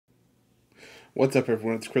What's up,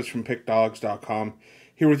 everyone? It's Chris from Pickdawgz.com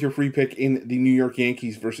here with your free pick in the New York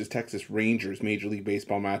Yankees versus Texas Rangers Major League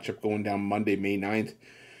Baseball matchup going down Monday, May 9th,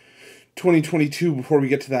 2022. Before we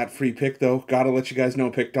get to that free pick, though, gotta let you guys know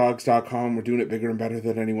Pickdawgz.com. We're doing it bigger and better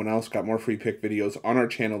than anyone else. Got more free pick videos on our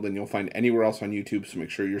channel than you'll find anywhere else on YouTube, so make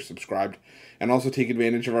sure you're subscribed. And also take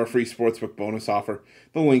advantage of our free Sportsbook bonus offer,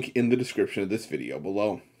 the link in the description of this video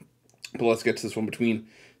below. But let's get to this one between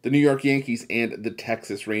the New York Yankees and the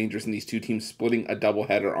Texas Rangers, and these two teams splitting a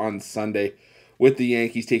doubleheader on Sunday, with the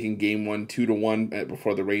Yankees taking Game 1 2-1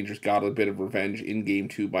 before the Rangers got a bit of revenge in Game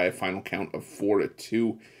 2 by a final count of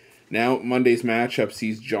 4-2. Now, Monday's matchup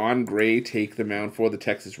sees Jon Gray take the mound for the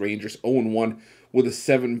Texas Rangers, 0-1 with a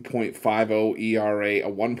 7.50 ERA,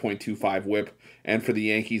 a 1.25 whip. And for the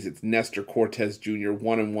Yankees, it's Nestor Cortes Jr.,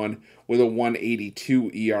 1-1 with a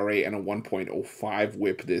 1.82 ERA and a 1.05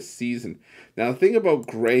 whip this season. Now, the thing about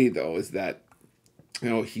Gray, though, is that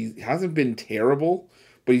he hasn't been terrible,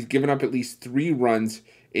 but he's given up at least 3 runs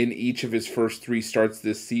in each of his first 3 starts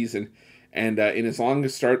this season. And in his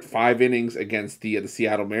longest start, 5 innings against the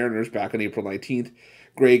Seattle Mariners back on April 19th,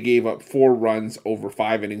 Gray gave up 4 runs over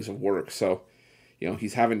 5 innings of work. So,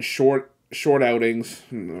 he's having short outings.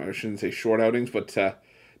 I shouldn't say short outings, but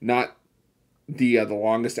not the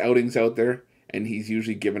longest outings out there. And he's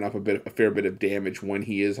usually given up a fair bit of damage when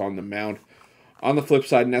he is on the mound. On the flip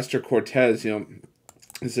side, Nestor Cortes,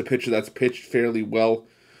 is a pitcher that's pitched fairly well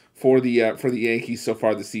for the Yankees so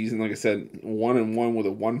far this season. Like I said, 1-1 with a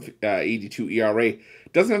 1.82 ERA.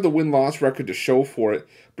 Doesn't have the win-loss record to show for it,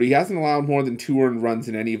 but he hasn't allowed more than 2 earned runs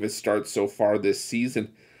in any of his starts so far this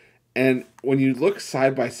season. And when you look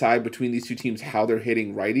side by side between these two teams, how they're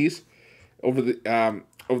hitting righties over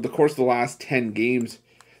the course of the last 10 games,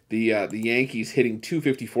 the Yankees hitting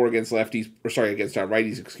 .254 against righties,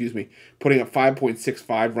 putting up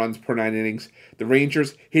 5.65 runs per 9 innings. The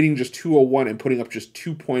Rangers hitting just .201 and putting up just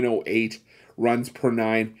 2.08 runs per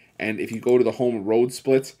 9. And if you go to the home road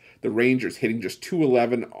splits, the Rangers hitting just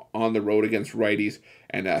 .211 on the road against righties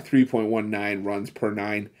and 3.19 runs per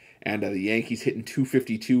 9. And the Yankees hitting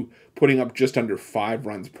 .252, putting up just under 5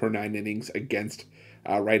 runs per 9 innings against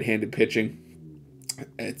right-handed pitching.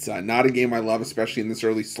 It's not a game I love, especially in this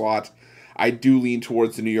early slot. I do lean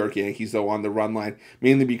towards the New York Yankees, though, on the run line,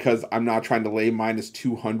 mainly because I'm not trying to lay minus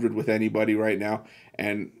 200 with anybody right now.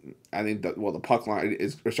 And I think that,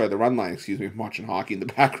 the run line, I'm watching hockey in the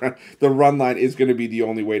background. The run line is going to be the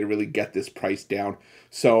only way to really get this price down.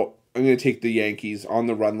 So I'm going to take the Yankees on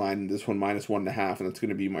the run line, this one minus 1.5, and that's going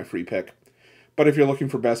to be my free pick. But if you're looking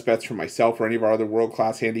for best bets from myself or any of our other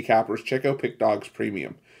world-class handicappers, check out Pick Dawgz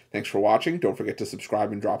Premium. Thanks for watching. Don't forget to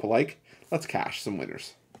subscribe and drop a like. Let's cash some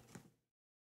winners.